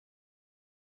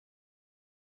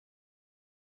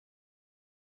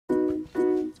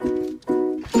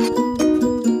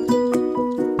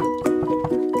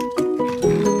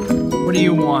What do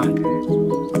you want?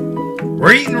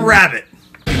 We're eating rabbit.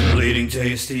 People eating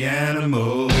tasty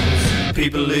animals.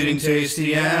 People eating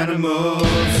tasty animals.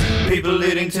 People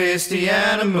eating tasty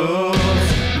animals.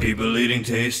 People eating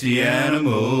tasty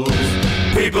animals.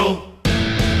 People,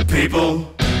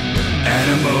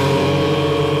 animals.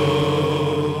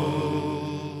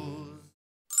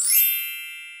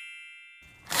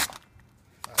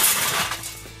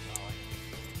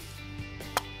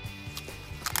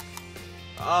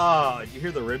 Oh, did you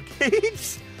hear the rib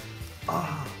cage?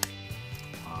 Oh.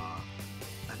 I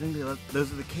think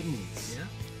those are the kidneys. Yeah?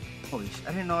 Holy shit,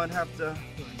 I didn't know I'd have to...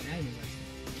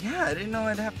 Yeah, I didn't know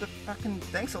I'd have to fucking...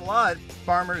 Thanks a lot,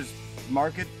 Farmer's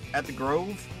Market at the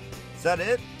Grove. Is that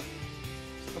it?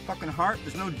 Just the fucking heart?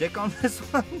 There's no dick on this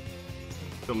one?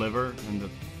 The liver and the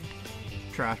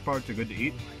trash parts are good to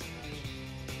eat?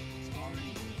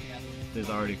 There's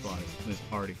already flies. There's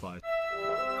already flies.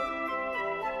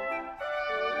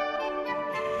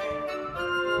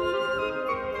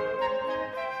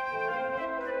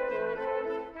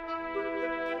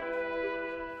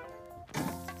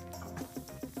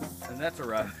 And that's a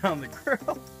rabbit on the grill.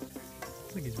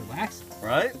 Looks like he's relaxing.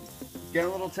 Right? Get a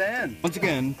little tan. Once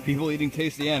again, people eating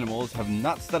tasty animals have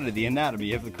not studied the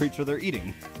anatomy of the creature they're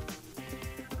eating.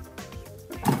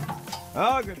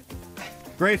 Oh, good.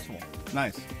 Graceful.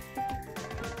 Nice.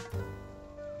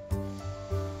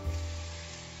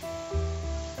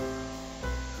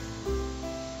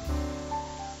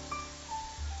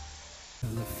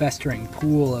 There's a festering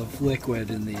pool of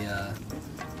liquid in the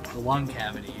lung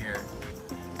cavity here.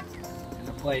 In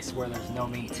a place where there's no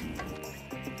meat.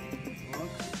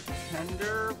 Looks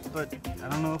tender, but I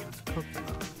don't know if it's cooked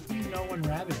enough. You know when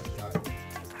rabbit is done.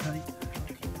 I mean,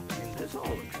 this all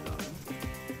looks done.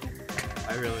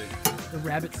 I really... The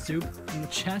rabbit soup in the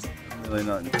chest. I'm really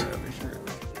not entirely sure.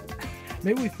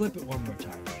 Maybe we flip it one more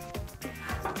time.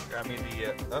 I mean,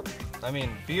 I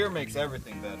mean, beer makes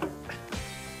everything better.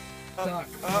 Suck.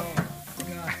 Oh,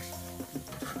 God.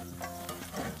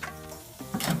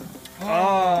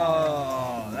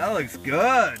 Oh, that looks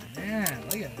good. Man,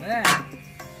 look at that.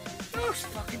 That looks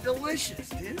fucking delicious,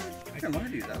 dude. I can lie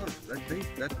to you, that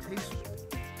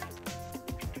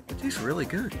tastes really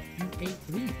good. You ate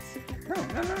these. No,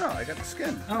 I got the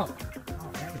skin. Oh,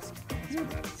 rabbit skin. That's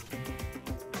what rabbit skin.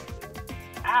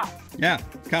 Ow. Yeah,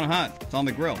 it's kind of hot. It's on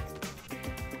the grill.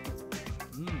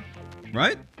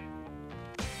 Right?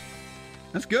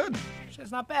 That's good.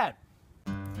 Shit's not bad.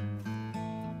 Looks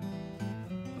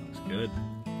good.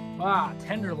 Ah,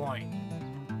 tenderloin.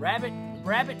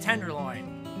 Rabbit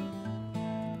tenderloin.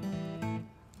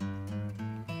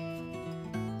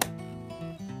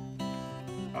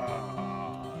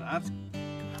 Oh, that's good.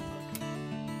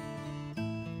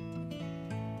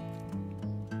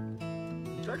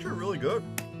 It's actually really good.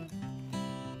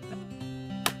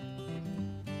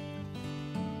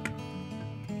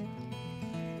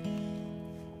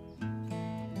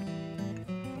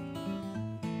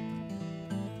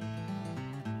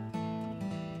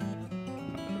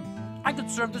 I could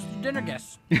serve this to dinner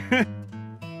guests.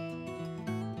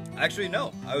 Actually,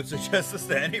 no. I would suggest this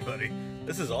to anybody.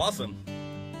 This is awesome.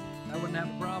 I wouldn't have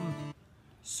a problem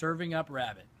serving up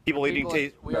rabbit. People eating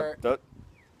tasty.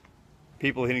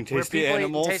 People eating tasty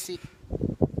animals.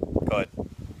 Go ahead.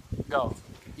 Go.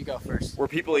 You go first. We're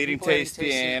people eating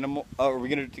tasty animals. Oh, are we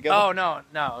gonna do it together? Oh no.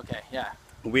 Okay, yeah.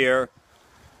 We're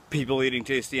people eating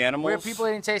tasty animals. We're people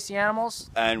eating tasty animals.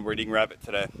 And we're eating rabbit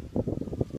today.